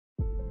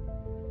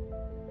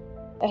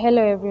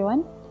Hello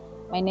everyone,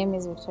 my name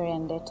is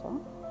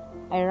Ndeto.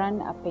 I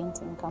run a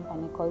painting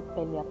company called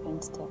Pelia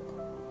Paint.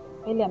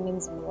 Pelia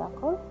means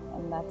miracle,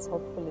 and that's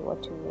hopefully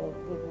what you will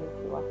give you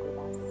if you work with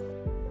us.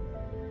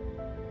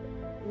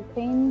 We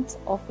paint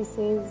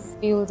offices,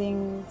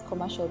 buildings,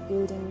 commercial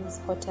buildings,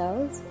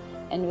 hotels,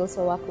 and we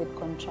also work with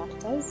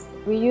contractors.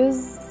 We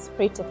use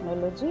spray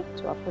technology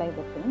to apply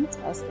the paint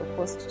as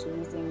opposed to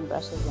using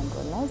brushes and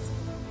rollers.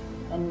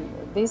 And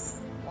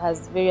this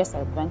has various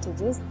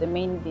advantages, the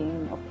main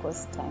being, of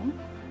course, time.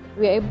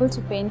 We are able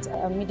to paint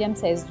a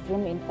medium-sized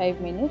room in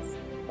 5 minutes,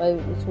 while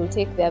it will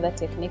take the other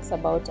techniques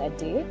about a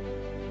day.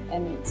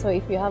 And so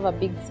if you have a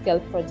big-scale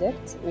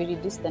project, we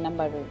reduce the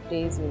number of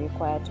days you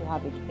require to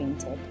have it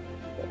painted.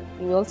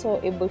 We're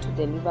also able to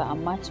deliver a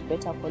much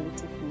better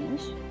quality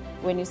finish.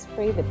 When you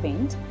spray the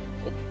paint,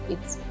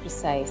 it's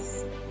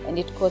precise and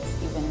it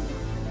coats evenly.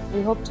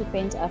 We hope to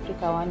paint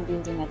Africa one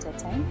building at a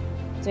time.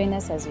 Join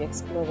us as we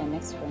explore the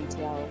next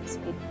frontier of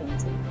speed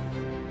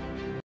painting.